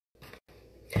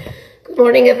Good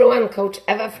morning, everyone. Coach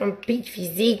Eva from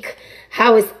Physique.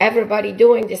 How is everybody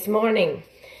doing this morning?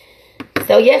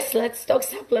 So yes, let's talk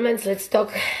supplements. Let's talk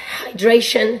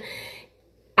hydration.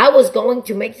 I was going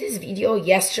to make this video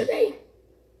yesterday,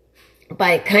 but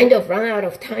I kind of ran out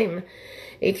of time.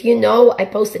 If you know, I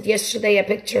posted yesterday a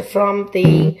picture from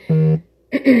the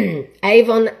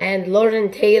Avon and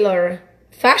Lauren Taylor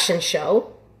fashion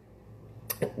show.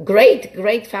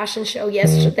 Great fashion show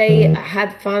yesterday. I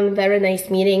had fun, very nice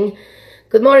meeting.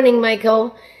 Good morning,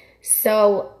 Michael.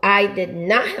 So I did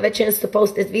not have a chance to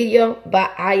post this video,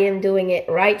 but I am doing it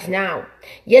right now.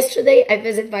 Yesterday I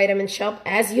visited Vitamin Shop.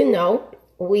 As you know,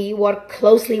 we work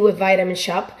closely with Vitamin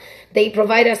Shop. They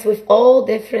provide us with all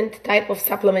different type of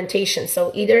supplementation.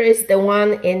 So either is the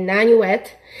one in Nanuet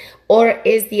or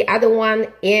is the other one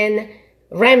in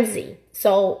Ramsey.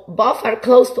 So both are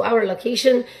close to our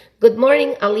location. Good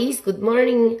morning, Alice. Good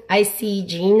morning. I see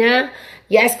Gina.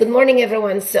 Yes, good morning,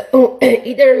 everyone. So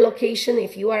either location,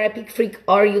 if you are a peak freak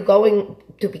or you're going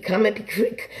to become a peak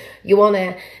freak, you want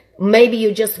to, maybe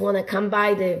you just want to come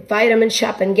by the Vitamin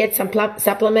Shop and get some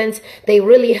supplements. They're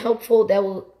really helpful. They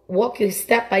will walk you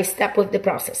step by step with the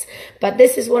process. But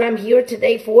this is what I'm here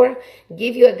today for,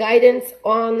 give you a guidance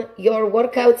on your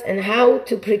workouts and how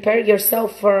to prepare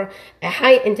yourself for a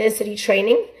high intensity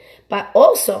training. But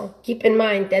also keep in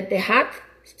mind that the hot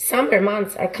summer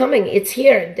months are coming. It's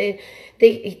here. The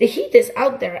heat is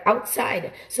out there,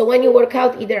 outside. So when you work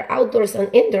out either outdoors or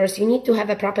indoors, you need to have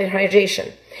a proper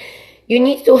hydration. You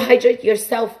need to hydrate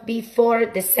yourself before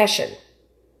the session.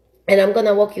 And I'm going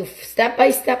to walk you step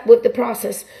by step with the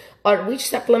process on which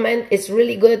supplement is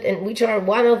really good and which are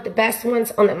one of the best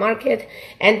ones on the market,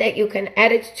 and that you can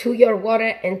add it to your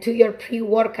water and to your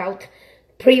pre-workout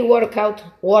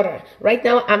water. Right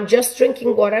now, I'm just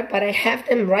drinking water, but I have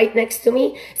them right next to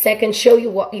me so I can show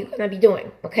you what you're going to be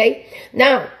doing, okay?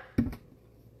 Now,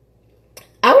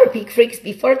 our peak freaks,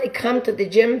 before they come to the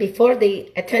gym, before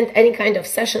they attend any kind of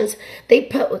sessions, they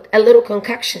put a little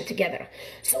concoction together.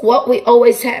 So what we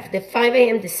always have, the 5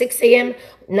 a.m., the 6 a.m.,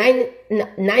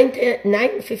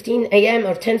 9:15 a.m.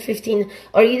 or 10:15,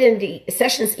 or even the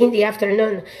sessions in the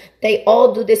afternoon, they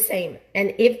all do the same.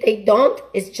 And if they don't,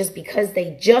 it's just because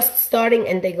they just starting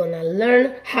and they're gonna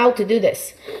learn how to do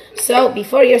this. So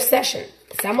before your session,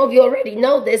 some of you already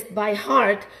know this by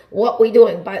heart, what we're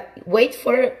doing, but wait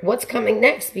for what's coming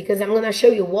next, because I'm going to show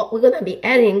you what we're going to be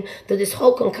adding to this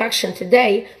whole concoction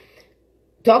today,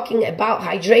 talking about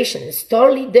hydration. It's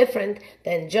totally different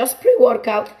than just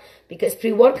pre-workout, because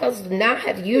pre-workouts do not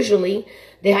have usually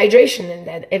the hydration in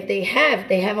that. If they have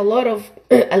a lot of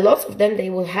them, they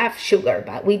will have sugar,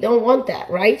 but we don't want that,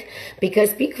 right?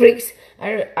 Because peak freaks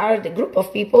are the group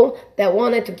of people that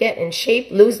wanted to get in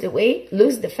shape, lose the weight,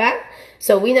 lose the fat.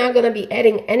 So we're not going to be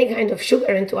adding any kind of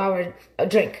sugar into our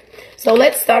drink. So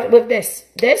let's start with this.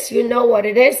 This, you know what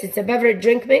it is. It's a beverage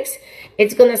drink mix.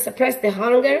 It's going to suppress the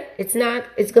hunger. It's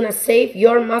going to save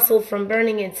your muscle from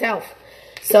burning itself.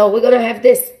 So we're going to have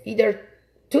this, either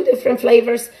two different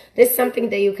flavors. This is something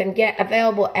that you can get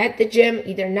available at the gym,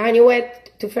 either Nanuet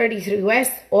 233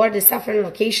 West or the Saffron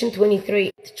location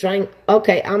 23.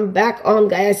 Okay, I'm back on,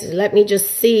 guys. Let me just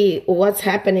see what's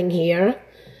happening here.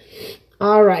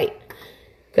 All right.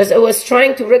 Because it was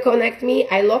trying to reconnect me.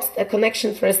 I lost a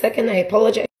connection for a second. I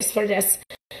apologize for this.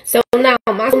 So now,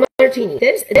 Muscle Martini.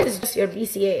 This is just your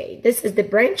BCAA. This is the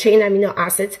branched chain amino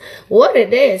acids. What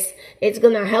it is, it's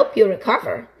going to help you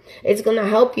recover. It's going to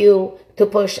help you to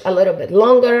push a little bit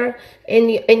longer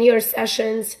in your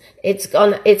sessions. It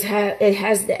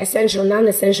has the essential,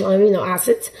 non-essential amino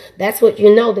acids. That's what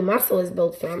you know the muscle is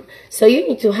built from. So you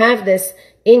need to have this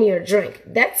in your drink.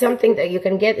 That's something that you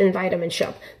can get in Vitamin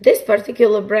Shop. This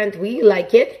particular brand, we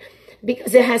like it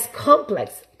because it has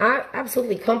complex,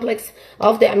 absolutely complex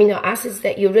of the amino acids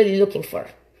that you're really looking for.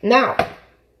 Now,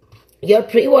 your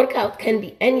pre-workout can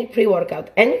be any pre-workout,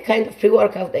 any kind of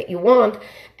pre-workout that you want,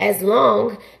 as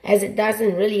long as it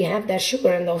doesn't really have that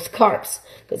sugar and those carbs,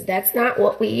 because that's not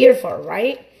what we're here for,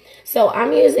 right? So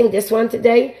I'm using this one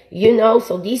today, you know,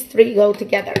 so these three go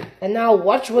together. And now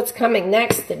watch what's coming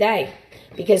next today,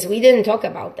 because we didn't talk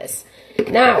about this.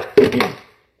 Now,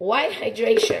 why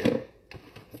hydration?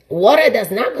 Water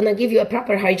does not going to give you a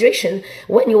proper hydration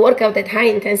when you work out at high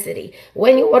intensity.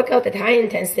 When you work out at high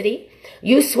intensity,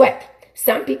 you sweat.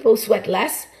 Some people sweat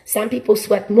less, some people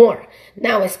sweat more.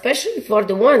 Now, especially for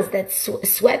the ones that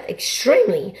sweat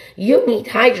extremely, you need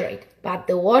hydrate. But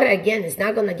the water, again, is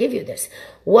not going to give you this.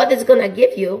 What it's going to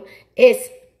give you is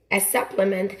a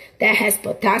supplement that has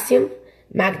potassium,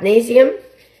 magnesium,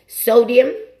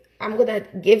 sodium. I'm going to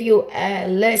give you a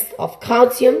list of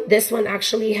calcium. This one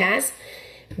actually has,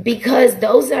 because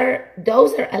those are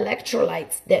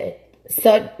electrolytes.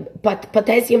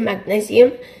 potassium,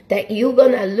 magnesium that you're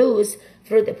gonna lose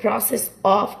through the process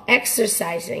of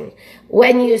exercising.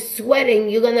 When you're sweating,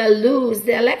 you're gonna lose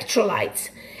the electrolytes,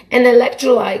 and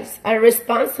electrolytes are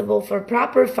responsible for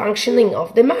proper functioning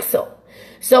of the muscle.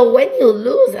 So when you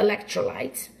lose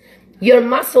electrolytes, your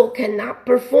muscle cannot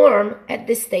perform at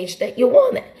the stage that you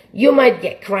want it. You might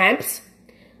get cramps.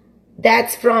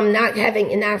 That's from not having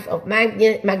enough of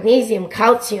magnesium,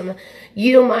 calcium.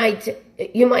 You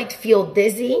might feel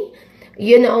dizzy.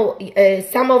 You know,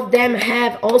 some of them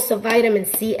have also vitamin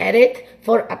C added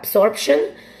for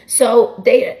absorption. So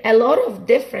there are a lot of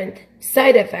different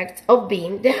side effects of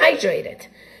being dehydrated.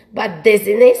 But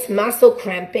dizziness, muscle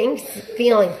cramping,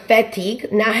 feeling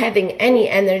fatigue, not having any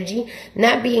energy,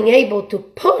 not being able to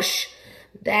push,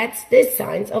 that's the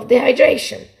signs of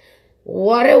dehydration.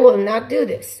 Water will not do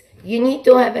this. You need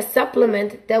to have a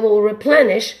supplement that will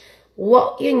replenish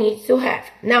what you need to have.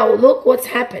 Now look what's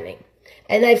happening.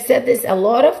 And I've said this a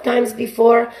lot of times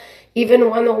before, even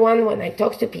one-on-one when I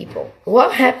talk to people.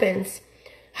 What happens?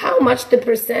 How much the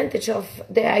percentage of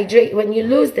when you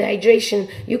lose the hydration,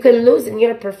 you can lose in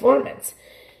your performance.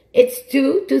 It's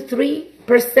 2 to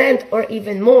 3% or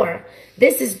even more.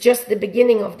 This is just the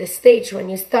beginning of the stage when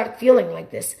you start feeling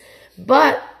like this.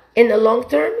 But in the long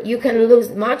term, you can lose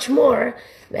much more,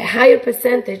 a higher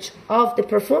percentage of the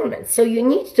performance. So you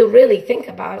need to really think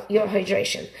about your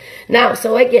hydration. Now,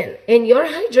 so again, in your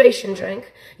hydration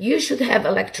drink, you should have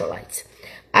electrolytes.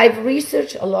 I've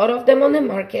researched a lot of them on the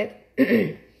market.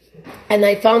 And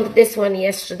I found this one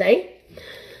yesterday.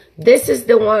 This is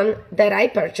the one that I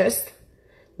purchased.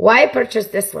 Why I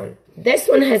purchased this one? This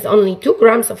one has only 2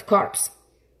 grams of carbs.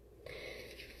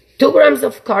 2 grams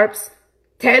of carbs,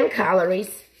 10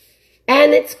 calories,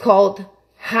 and it's called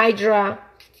Hydra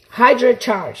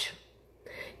Charge.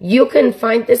 You can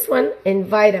find this one in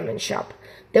Vitamin Shop.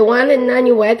 The one in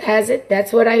Nanuet has it.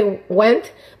 That's where I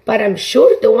went. But I'm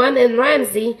sure the one in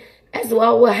Ramsey as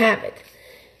well will have it.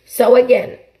 So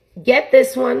again, get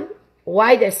this one.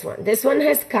 Why this one? This one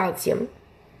has calcium.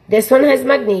 This one has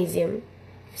magnesium,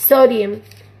 sodium,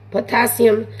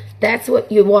 potassium. That's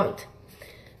what you want.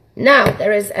 Now,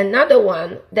 there is another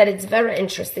one that is very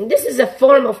interesting. This is a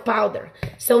form of powder.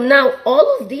 So now,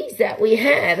 all of these that we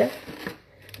had,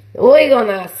 we're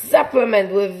gonna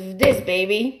supplement with this,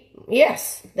 baby.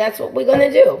 Yes, that's what we're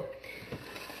gonna do.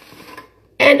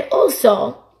 And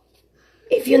also,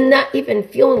 if you're not even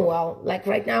feeling well, like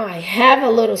right now, I have a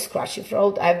little scratchy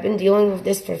throat. I've been dealing with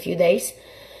this for a few days.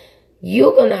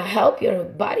 You're going to help your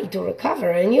body to recover,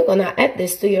 and you're going to add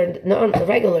this to your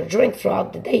regular drink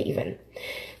throughout the day even.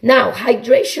 Now,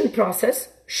 hydration process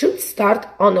should start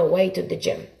on the way to the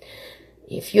gym.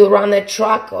 If you run a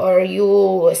truck or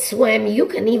you swim, you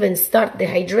can even start the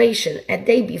hydration a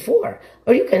day before,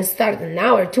 or you can start an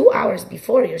hour, 2 hours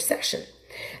before your session.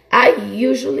 I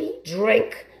usually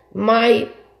drink my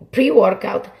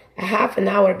pre-workout a half an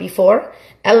hour before,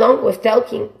 along with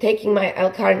taking my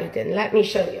L-carnitine. Let me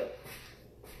show you.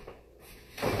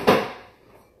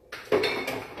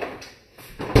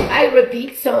 I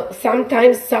repeat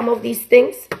sometimes some of these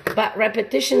things, but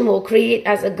repetition will create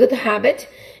as a good habit,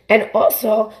 and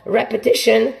also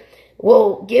repetition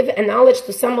will give a knowledge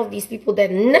to some of these people that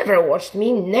never watched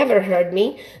me, never heard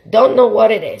me, don't know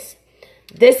what it is.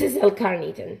 This is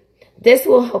L-carnitine. This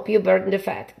will help you burn the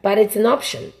fat, but it's an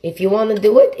option. If you want to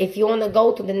do it, if you want to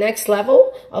go to the next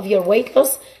level of your weight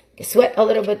loss, sweat a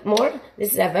little bit more,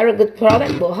 this is a very good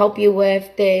product. Will help you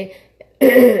with the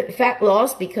fat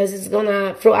loss, because it's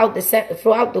gonna throughout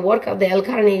the workout, the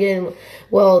L-carnitine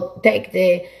will take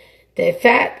the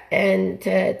fat and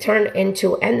turn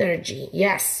into energy.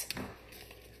 Yes.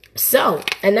 So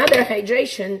another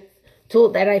hydration tool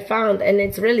that I found, and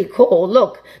it's really cool.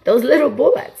 Look, those little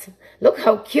bullets. Look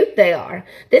how cute they are.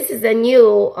 This is a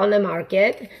new on the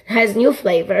market, has new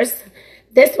flavors.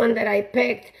 This one that I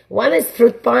picked, one is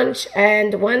fruit punch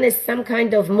and one is some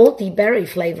kind of multi-berry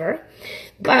flavor.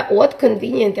 But what's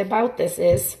convenient about this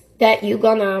is that you're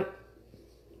gonna,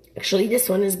 actually this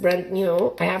one is brand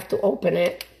new. I have to open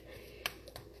it.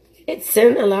 It's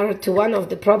similar to one of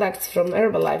the products from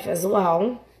Herbalife as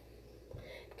well.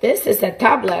 This is a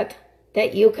tablet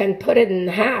that you can put it in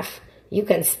half. You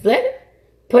can split it,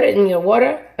 put it in your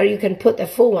water, or you can put a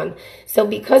full one. So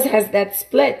because it has that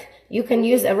split, you can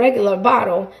use a regular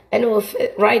bottle and it will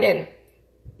fit right in.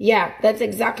 Yeah, that's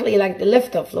exactly like the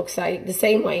lift-off looks like, the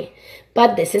same way.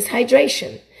 But this is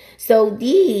hydration. So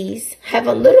these have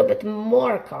a little bit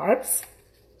more carbs.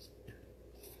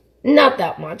 Not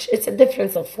that much. It's a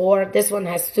difference of 4. This one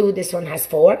has 2, this one has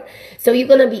 4. So you're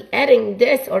going to be adding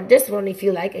this or this one if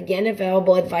you like. Again,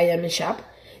 available at Vitamin Shop.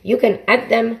 you can add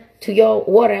them to your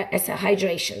water as a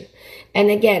hydration. And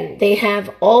again, they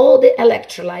have all the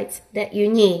electrolytes that you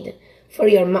need for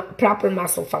your proper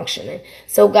muscle functioning.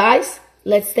 So guys,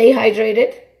 let's stay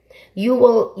hydrated.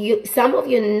 Some of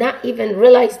you not even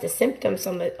realize the symptoms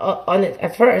on it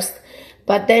at first,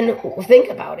 but then think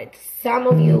about it. Some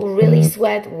of you really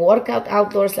sweat, work out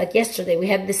outdoors. Like yesterday, we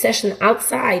had the session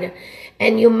outside,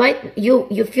 and you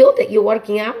feel that you're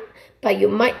working out, but you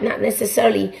might not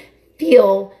necessarily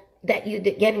feel that you're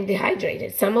getting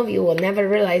dehydrated. Some of you will never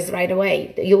realize right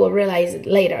away. You will realize it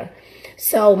later.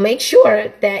 So make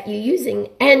sure that you're using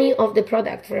any of the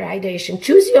product for hydration.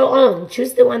 Choose your own.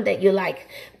 Choose the one that you like.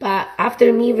 But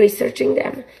after me researching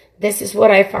them, this is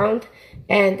what I found.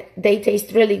 And they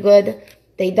taste really good.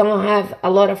 They don't have a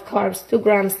lot of carbs, 2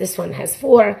 grams. This one has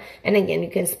 4. And again, you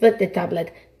can split the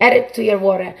tablet, add it to your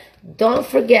water. Don't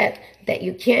forget that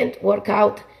you can't work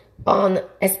out on,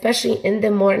 especially in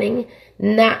the morning,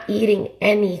 not eating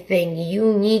anything.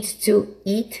 You need to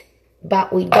eat,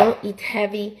 but we don't eat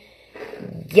heavy.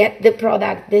 Get the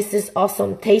product. This is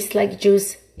awesome. Tastes like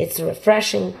juice. It's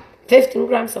refreshing. 15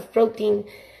 grams of protein.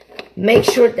 Make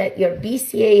sure that your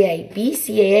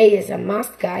BCAA is a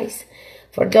must, guys.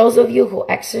 For those of you who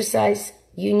exercise,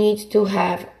 you need to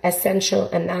have essential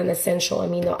and non-essential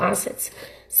amino acids.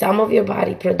 Some of your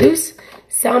body produce,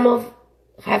 some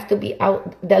have to be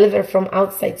delivered from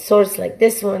outside source, like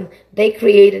this one. They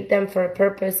created them for a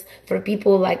purpose, for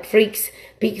people like big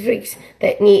freaks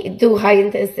that do high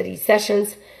intensity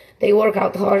sessions. They work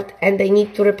out hard and they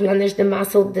need to replenish the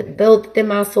muscle, build the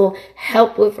muscle,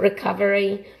 help with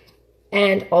recovery,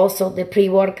 and also the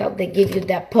pre-workout. They give you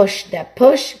that push.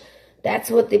 That's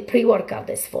what the pre-workout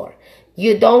is for.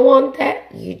 You don't want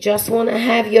that. You just want to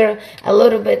have a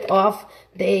little bit of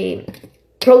the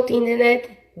protein in it.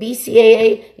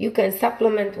 BCAA, you can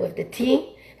supplement with the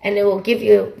tea, and it will give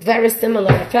you very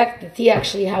similar effect. The tea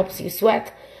actually helps you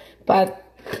sweat. But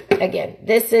again,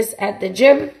 this is at the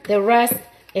gym. The rest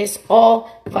is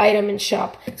all Vitamin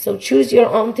Shop. So choose your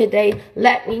own today.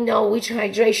 Let me know which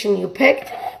hydration you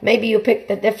picked. Maybe you picked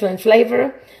a different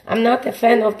flavor. I'm not a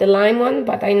fan of the lime one,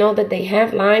 but I know that they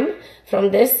have lime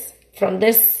from this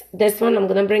one. I'm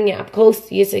gonna bring it up close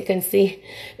to you so you can see.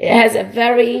 It has a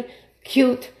very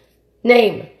cute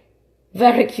name.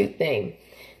 Very cute name.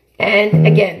 And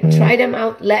again, try them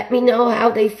out. Let me know how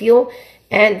they feel.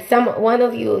 And one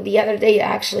of you the other day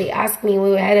actually asked me,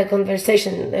 we had a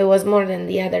conversation, it was more than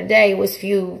the other day, it was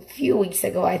few weeks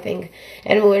ago, I think,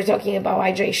 and we were talking about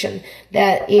hydration,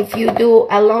 that if you do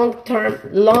a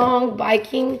long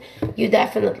biking, you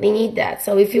definitely need that.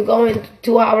 So if you go in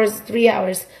 2 hours, 3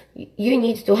 hours, you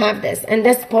need to have this, and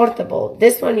that's portable.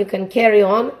 This one you can carry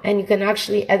on, and you can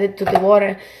actually add it to the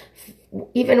water,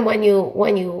 even when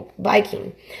you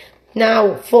biking.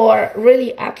 Now, for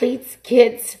really athletes,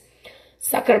 kids,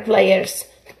 soccer players,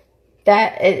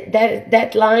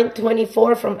 that line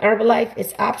 24 from Herbalife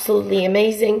is absolutely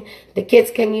amazing. The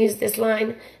kids can use this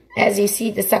line. As you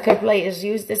see, the soccer players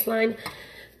use this line.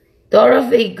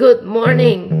 Dorothy, good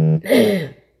morning.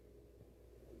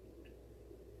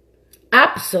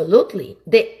 Absolutely.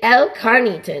 The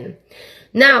L-carnitine.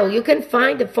 Now, you can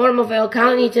find the form of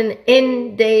L-carnitine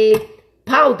in the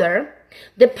powder.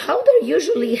 The powder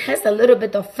usually has a little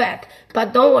bit of fat,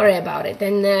 but don't worry about it.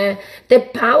 And the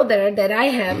powder that I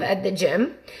have at the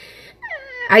gym,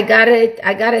 I got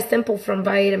a sample from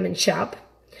Vitamin Shop.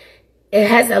 It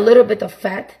has a little bit of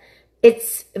fat.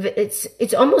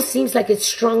 It almost seems like it's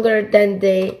stronger than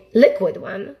the liquid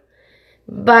one.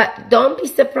 But don't be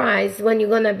surprised when you're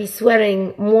gonna be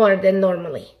sweating more than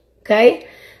normally. Okay?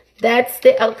 That's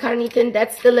the L-carnitine,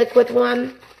 that's the liquid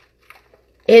one.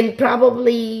 In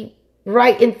probably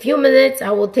right in few minutes, I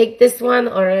will take this one,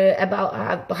 or about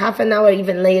half an hour,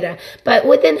 even later. But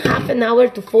within half an hour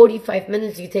to 45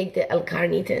 minutes, you take the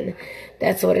L-carnitine.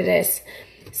 That's what it is.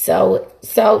 So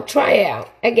try it out.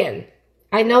 Again,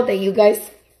 I know that you guys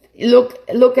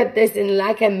look at this in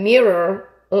like a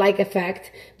mirror-like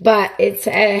effect, but it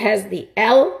has the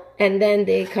L and then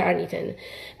the carnitine.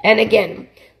 And again,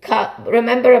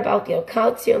 remember about your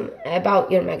calcium,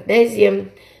 about your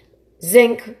magnesium,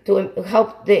 zinc to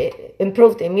help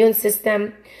improve the immune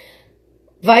system,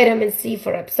 vitamin C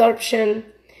for absorption,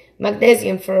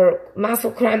 magnesium for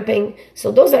muscle cramping.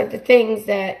 So those are the things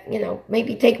that,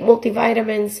 maybe take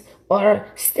multivitamins or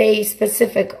stay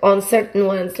specific on certain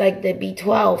ones, like the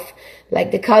B12, like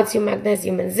the calcium,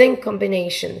 magnesium, and zinc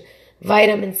combination,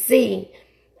 vitamin C.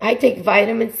 I take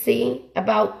vitamin C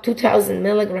about 2,000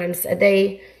 milligrams a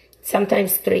day,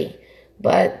 sometimes 3.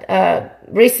 But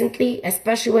recently,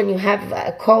 especially when you have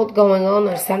a cold going on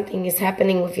or something is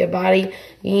happening with your body,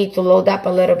 you need to load up a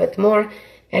little bit more.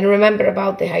 And remember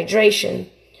about the hydration.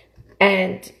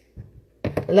 And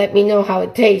let me know how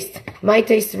it tastes. Mine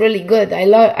tastes really good. I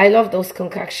love those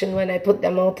concoctions when I put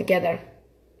them all together.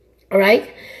 All right?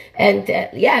 And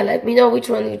yeah, let me know which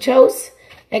one you chose.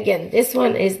 Again, this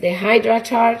one is the Hydra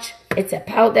Charge. It's a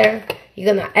powder.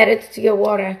 You're going to add it to your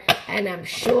water, and I'm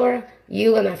sure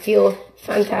you're going to feel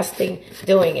fantastic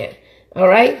doing it. All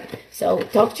right? So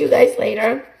talk to you guys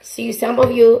later. See some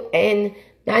of you in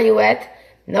Nanuet.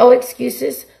 No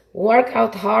excuses. Work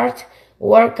out hard.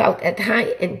 Work out at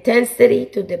high intensity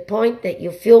to the point that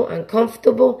you feel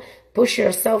uncomfortable. Push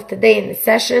yourself today in the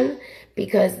session,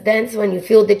 because that's when you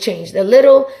feel the change.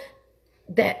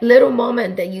 That little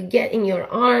moment that you get in your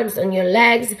arms, on your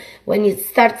legs, when you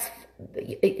start,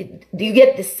 you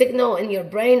get the signal in your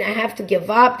brain, I have to give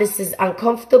up, this is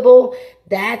uncomfortable.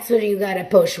 That's where you gotta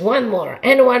push. One more,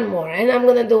 and I'm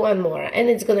gonna do one more, and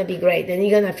it's gonna be great, and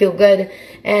you're gonna feel good,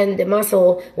 and the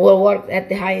muscle will work at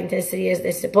the high intensity as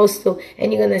they're supposed to,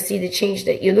 and you're gonna see the change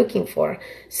that you're looking for.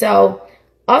 So,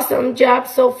 awesome job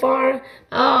so far.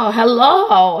 Oh,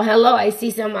 hello. I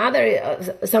see some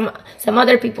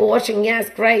other people watching. Yes,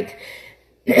 great.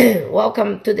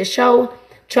 Welcome to the show.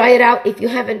 Try it out. If you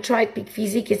haven't tried Peak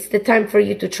Physique, it's the time for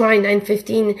you to try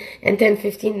 9:15 and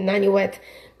 10:15. Nanuet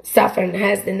Saffron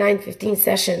has the 9:15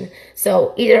 session.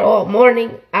 So either all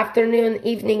morning, afternoon,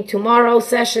 evening, tomorrow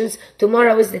sessions.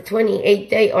 Tomorrow is the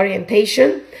 28-day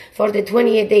orientation for the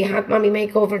 28-day Hot Mommy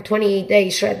Makeover, 28-day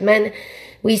Shred Men.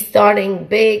 We starting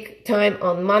big time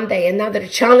on Monday. Another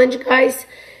challenge, guys.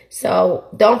 So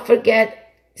don't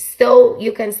forget, still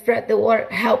you can spread the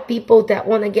word, help people that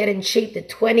want to get in shape. The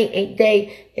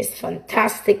 28-day is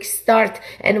fantastic start.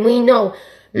 And we know,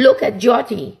 look at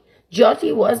Jyoti.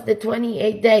 Jyoti was the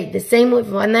 28-day. The same with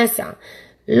Vanessa.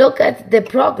 Look at the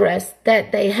progress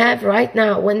that they have right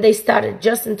now when they started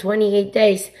just in 28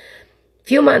 days.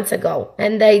 Few months ago,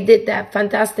 and they did that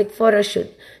fantastic photo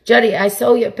shoot. Jody, I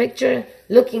saw your picture,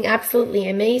 looking absolutely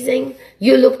amazing.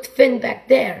 You looked thin back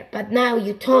there, but now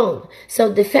you toned.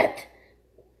 So the fat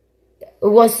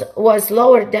was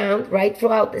lowered down right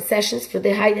throughout the sessions for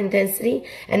the high intensity,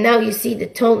 and now you see the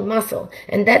toned muscle,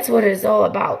 and that's what it's all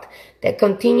about, the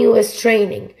continuous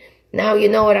training. Now you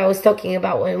know what I was talking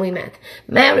about when we met.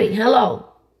 Mary, hello.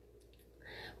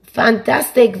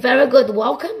 Fantastic. Very good.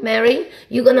 Welcome, Mary.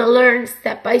 You're going to learn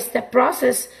step-by-step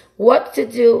process, what to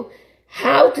do,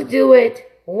 how to do it,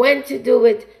 when to do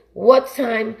it, what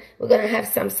time. We're going to have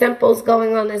some samples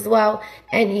going on as well,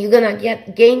 and you're going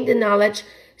to gain the knowledge.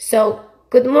 So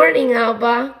good morning,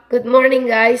 Alba. Good morning,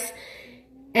 guys.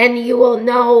 And you will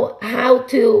know how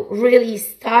to really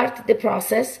start the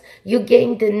process. You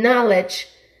gain the knowledge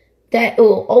that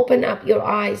will open up your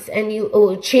eyes, and you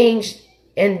will change,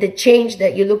 and the change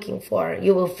that you're looking for.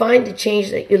 You will find the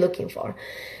change that you're looking for.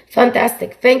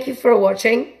 Fantastic. Thank you for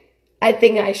watching. I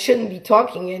think I shouldn't be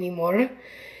talking anymore.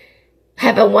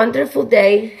 Have a wonderful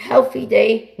day, healthy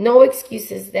day, no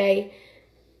excuses day.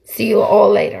 See you all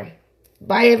later.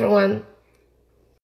 Bye, everyone.